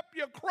pick up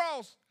your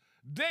cross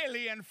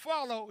daily and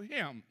follow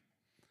him.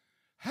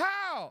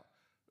 How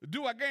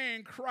do I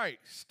gain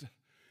Christ?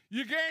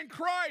 You gain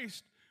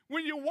Christ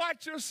when you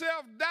watch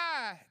yourself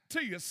die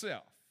to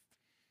yourself.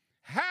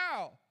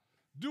 How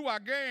do I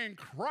gain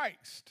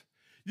Christ?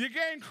 You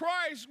gain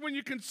Christ when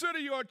you consider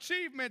your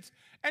achievements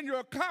and your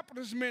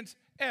accomplishments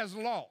as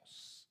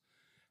loss.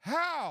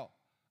 How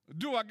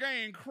do I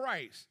gain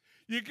Christ?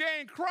 You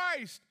gain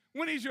Christ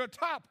when he's your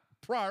top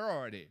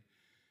priority.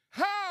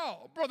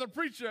 How, brother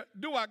preacher,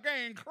 do I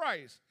gain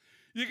Christ?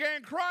 You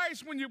gain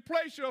Christ when you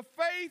place your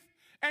faith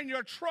and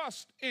your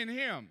trust in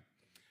him.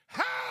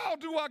 How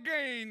do I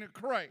gain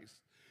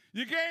Christ?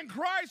 You gain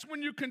Christ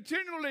when you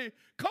continually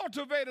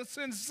cultivate a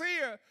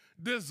sincere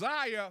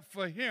desire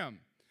for him.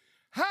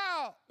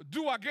 How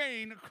do I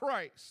gain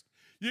Christ?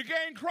 You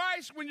gain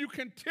Christ when you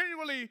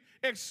continually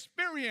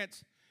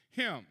experience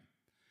him.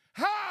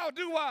 How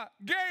do I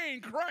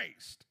gain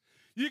Christ?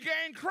 You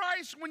gain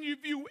Christ when you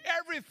view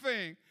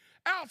everything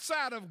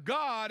outside of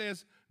God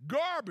as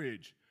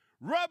garbage,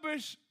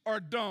 rubbish, or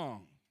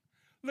dung.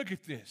 Look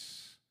at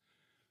this.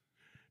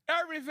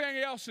 Everything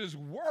else is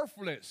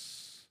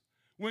worthless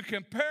when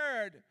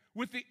compared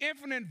with the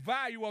infinite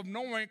value of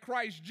knowing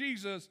Christ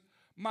Jesus,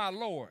 my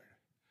Lord.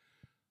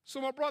 So,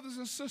 my brothers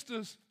and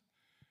sisters,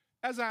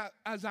 as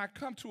I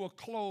come to a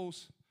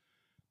close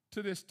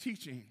to this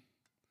teaching,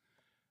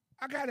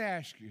 I got to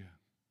ask you,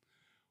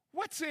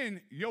 what's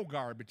in your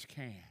garbage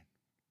can?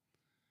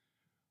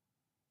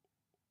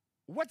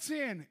 What's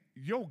in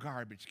your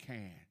garbage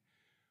can?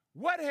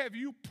 What have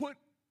you put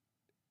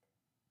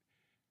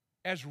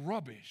as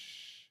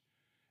rubbish,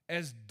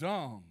 as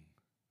dung,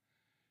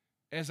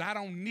 as I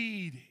don't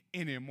need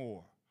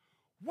anymore?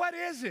 What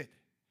is it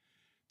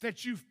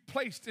that you've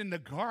placed in the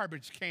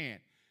garbage can?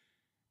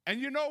 And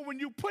you know, when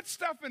you put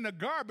stuff in the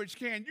garbage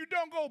can, you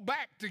don't go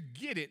back to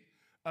get it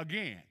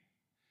again.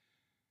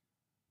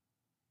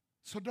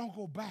 So don't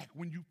go back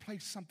when you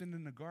place something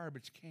in the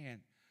garbage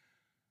can.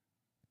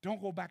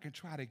 Don't go back and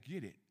try to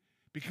get it,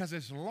 because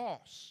it's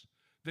lost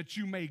that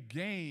you may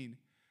gain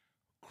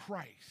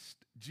Christ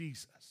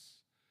Jesus.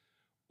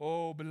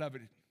 Oh,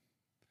 beloved,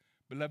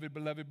 beloved,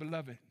 beloved,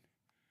 beloved.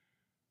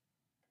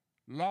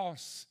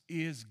 Loss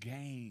is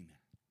gain.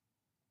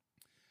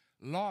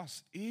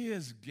 Loss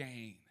is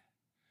gain.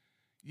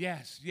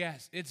 Yes,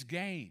 it's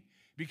gain,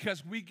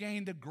 because we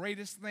gain the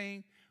greatest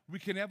thing we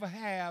can ever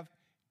have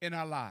in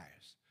our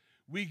lives.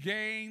 We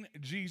gain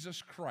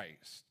Jesus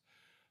Christ.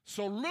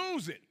 So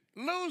lose it.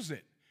 Lose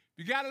it.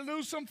 If you got to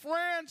lose some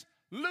friends,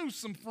 lose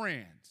some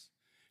friends.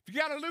 If you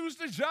got to lose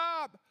the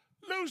job,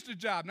 lose the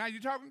job. Now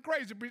you're talking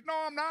crazy, but no,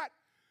 I'm not.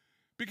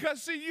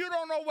 Because, see, you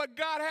don't know what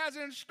God has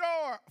in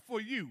store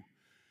for you.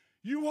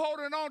 You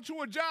holding on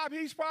to a job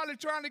he's probably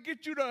trying to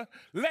get you to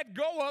let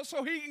go of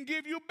so he can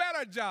give you a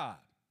better job.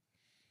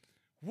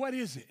 What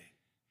is it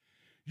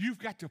you've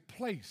got to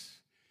place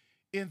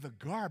in the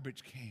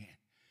garbage can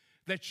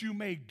that you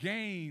may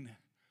gain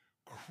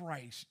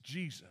Christ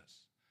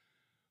Jesus.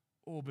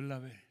 Oh,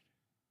 beloved,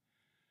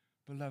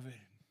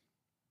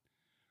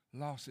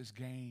 loss is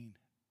gain.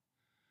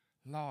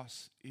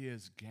 Loss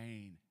is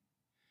gain.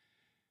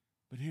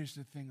 But here's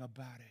the thing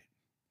about it.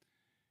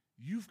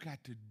 You've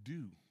got to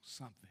do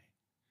something.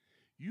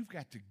 You've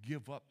got to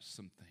give up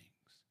some things.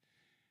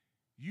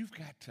 You've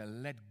got to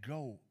let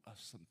go of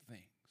some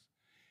things.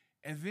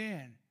 And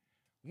then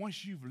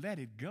once you've let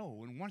it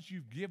go and once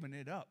you've given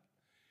it up,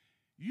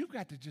 you've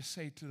got to just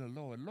say to the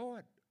Lord,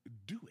 Lord,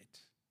 do it.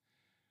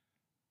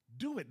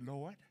 Do it,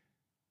 Lord.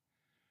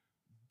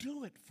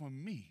 Do it for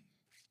me.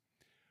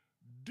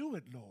 Do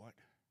it, Lord.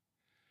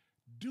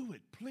 Do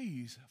it,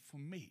 please, for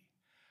me.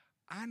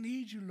 I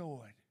need you,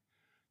 Lord,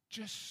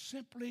 just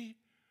simply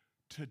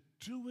to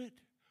do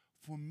it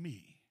for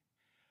me.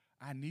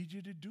 I need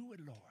you to do it,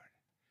 Lord,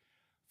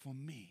 for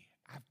me.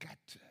 I've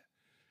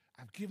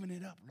given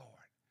it up,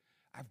 Lord.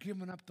 I've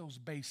given up those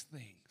base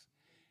things,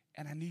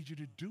 and I need you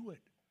to do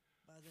it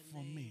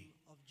for me.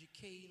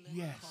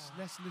 Yes,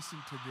 let's listen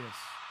to this.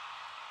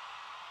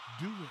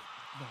 Do it,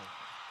 Lord.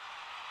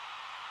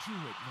 Do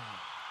it,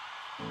 Lord.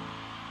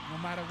 No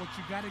matter what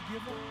you got to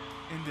give up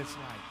in this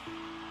life,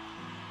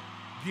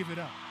 give it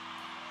up.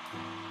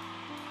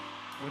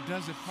 What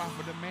does it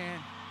profit a man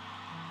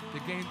to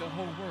gain the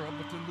whole world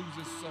but to lose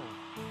his soul?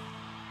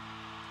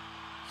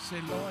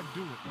 Say, Lord,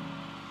 do it.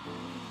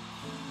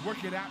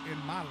 Work it out in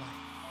my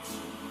life.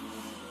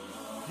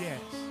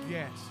 Yes,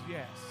 yes,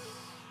 yes.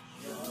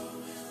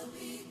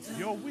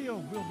 Your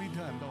will be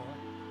done, Lord.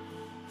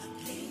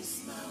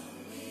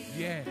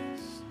 Yes,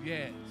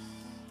 yes.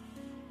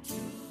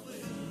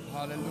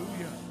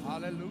 Hallelujah,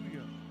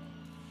 hallelujah.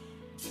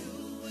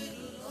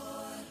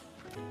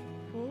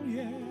 Oh,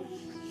 yes.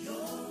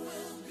 Your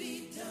will be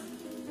done.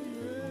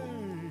 Yeah.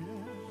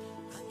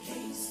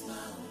 Against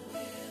my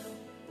will.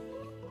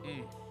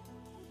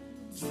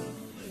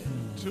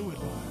 Do it,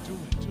 Lord. Do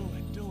it, do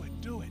it, do it,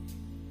 do it.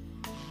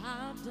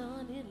 I've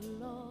done it,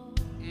 Lord.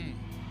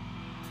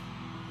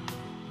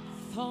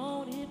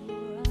 Thought it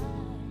right.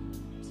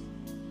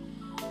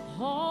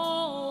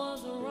 All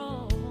was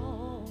wrong.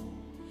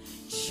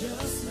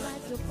 Just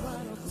like the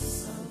prodigal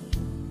son.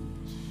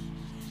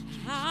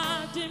 I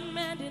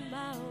demanded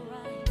my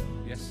right.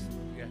 Yes,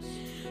 yes.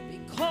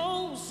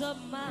 Because of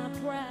my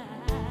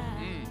pride.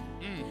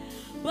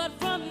 But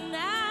from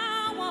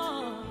now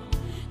on,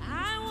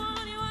 I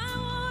want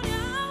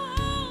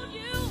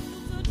you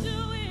to do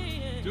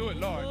it. Do it,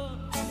 Lord.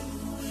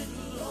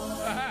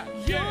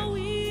 Your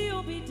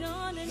will be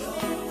done in me.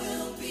 Your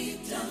will be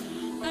done.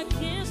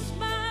 Against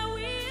my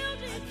will.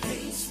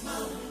 Against my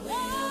will.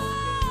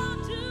 Oh,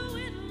 do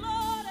it,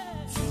 Lord.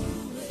 Do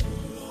it,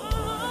 Lord.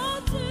 Oh,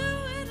 do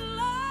it,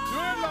 Lord. Do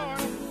it, Lord.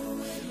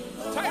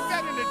 Type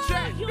that in the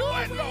chat. Do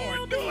it, Lord.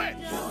 Do it.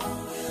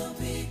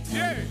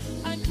 Yes.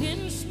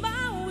 Against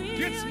my will.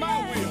 Against my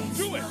will.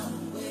 Do it.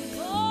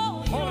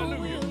 Oh,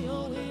 hallelujah.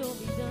 Your will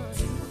be done.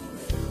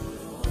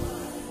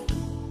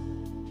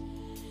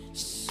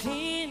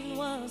 Sin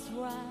was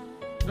right.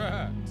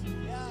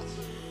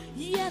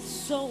 Yes,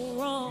 so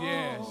wrong.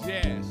 Yes,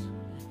 yes.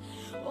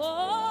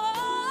 Oh,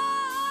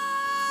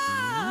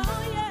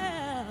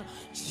 yeah.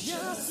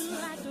 Just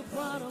like the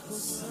prodigal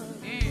son.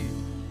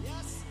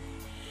 Yes.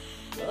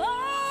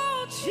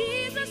 Oh,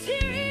 Jesus,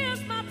 here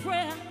is my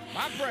prayer.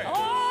 My prayer.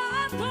 Oh,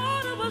 I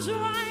thought it was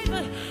right,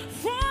 but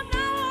from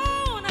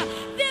now on,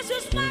 this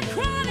is my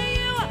cry to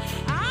you.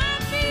 I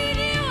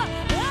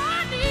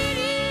need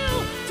you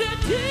to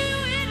do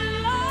it,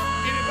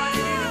 Lord. Anybody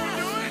need him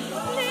to do it?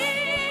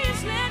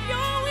 Please let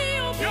your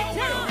will be done.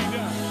 Your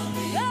will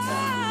be done.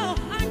 Oh,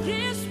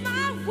 against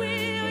my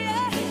will,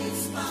 yeah.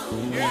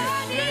 Yes,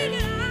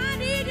 I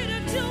need you to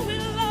do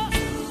it, Lord.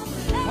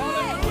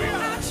 Hallelujah.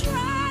 I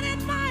tried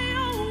it my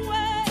own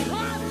way,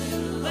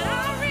 but I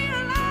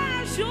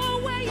realize your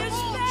way is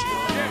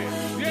better. Yes,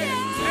 yes,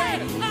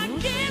 yes.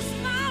 Against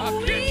my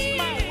will. Against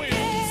my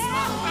will.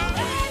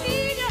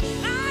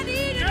 I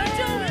need you to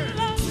do it,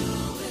 Lord.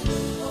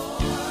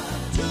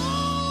 Do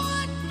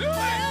it. Do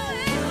it.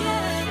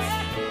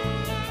 Yeah.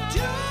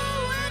 Do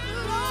it,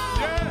 Lord.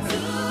 Yes.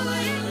 Do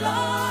it,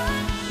 Lord.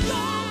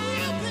 Your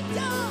will be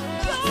done.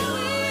 Your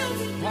will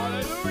be done.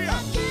 Hallelujah.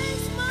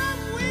 Against my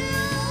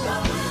will. Do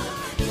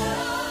it,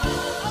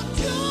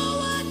 do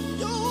it.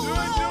 Do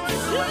it, do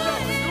it,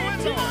 Lord. Do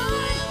it, Lord.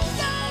 I'm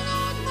down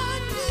on my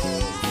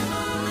knees.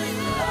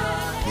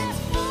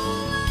 It's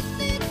all I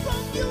need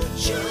from you,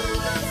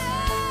 Jesus.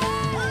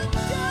 I'm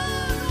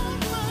down on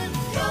my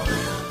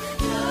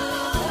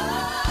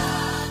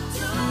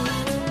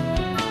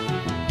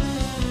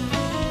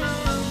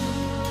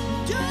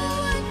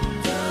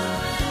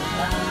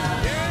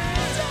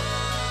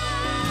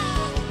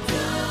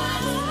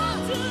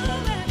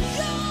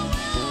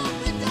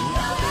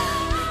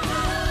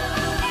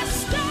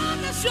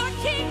Establish your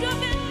kingdom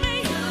in me.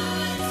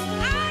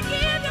 I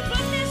give you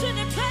permission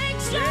to take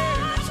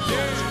charge.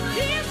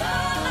 Here's my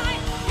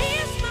life.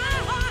 Here's my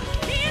heart.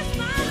 Here's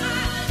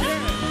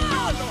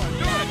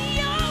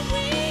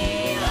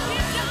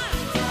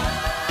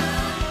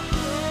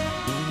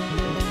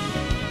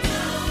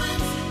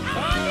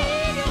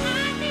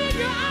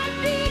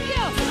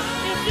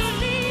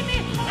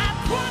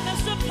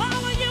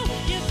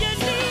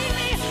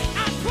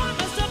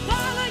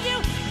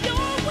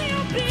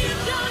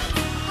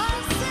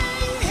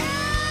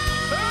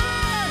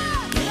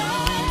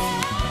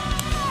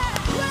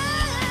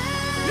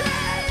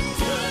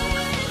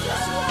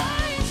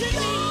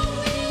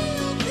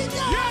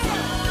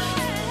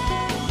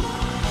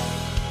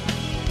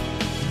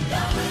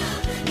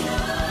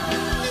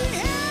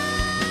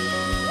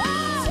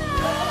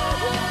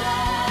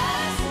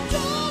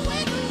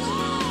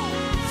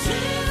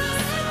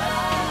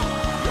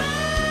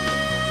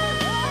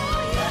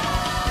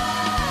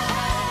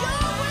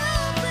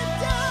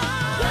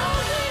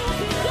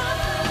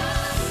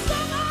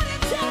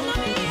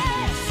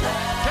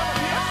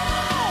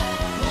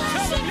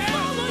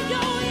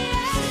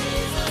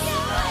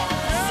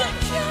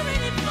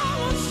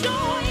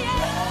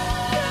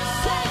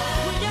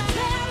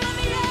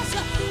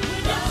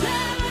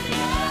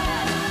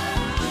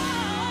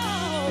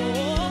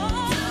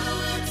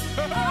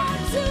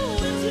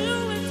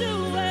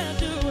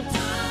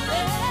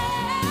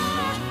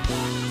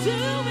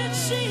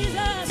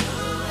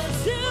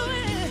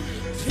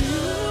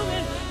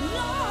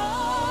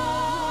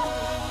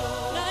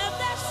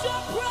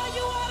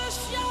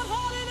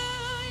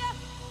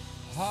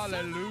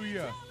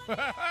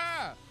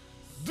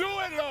Do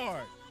it,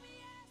 Lord.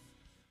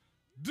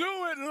 Do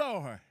it,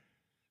 Lord.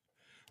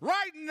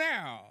 Right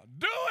now.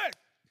 Do it.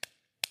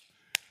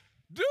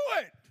 Do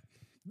it.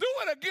 Do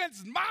it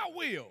against my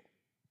will.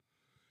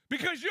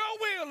 Because your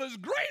will is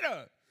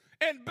greater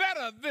and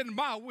better than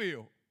my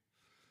will.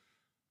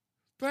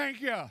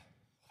 Thank you.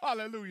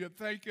 Hallelujah.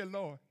 Thank you,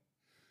 Lord.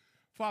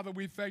 Father,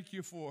 we thank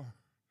you for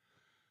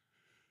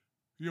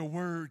your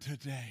word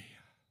today.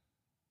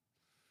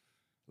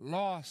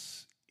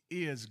 Loss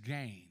is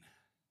gain.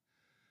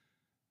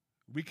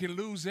 We can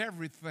lose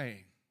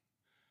everything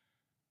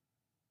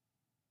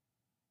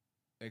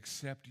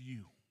except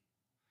you.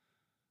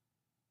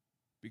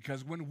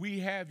 Because when we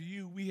have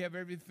you, we have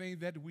everything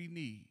that we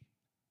need.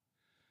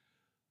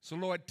 So,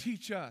 Lord,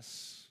 teach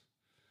us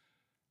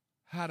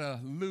how to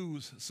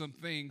lose some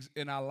things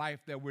in our life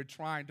that we're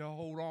trying to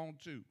hold on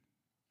to.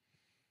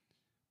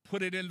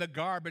 Put it in the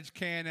garbage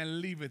can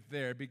and leave it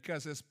there,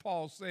 because as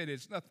Paul said,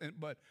 it's nothing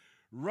but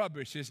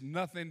rubbish. It's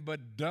nothing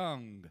but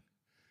dung.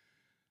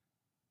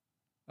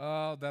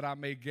 Oh, that I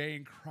may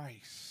gain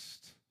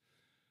Christ.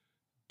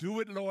 Do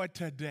it, Lord,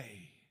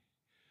 today.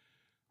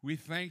 We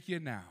thank you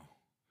now.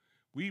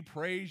 We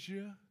praise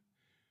you.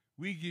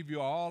 We give you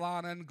all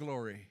honor and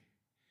glory.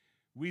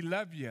 We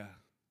love you.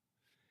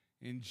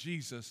 In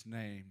Jesus'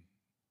 name,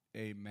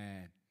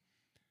 amen.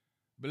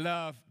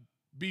 Beloved,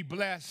 be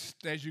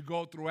blessed as you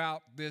go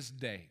throughout this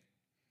day.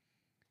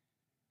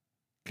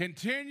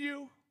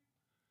 Continue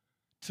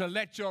to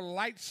let your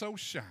light so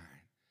shine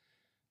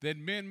that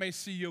men may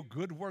see your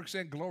good works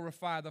and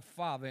glorify the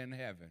Father in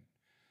heaven.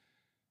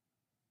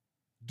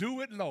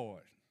 Do it,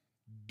 Lord.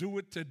 Do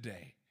it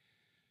today.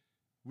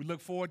 We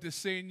look forward to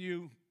seeing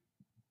you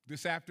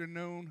this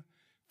afternoon,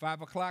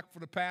 5 o'clock for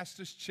the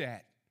pastor's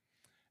chat.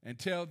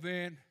 Until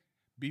then,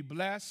 be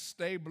blessed,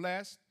 stay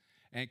blessed,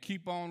 and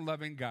keep on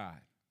loving God.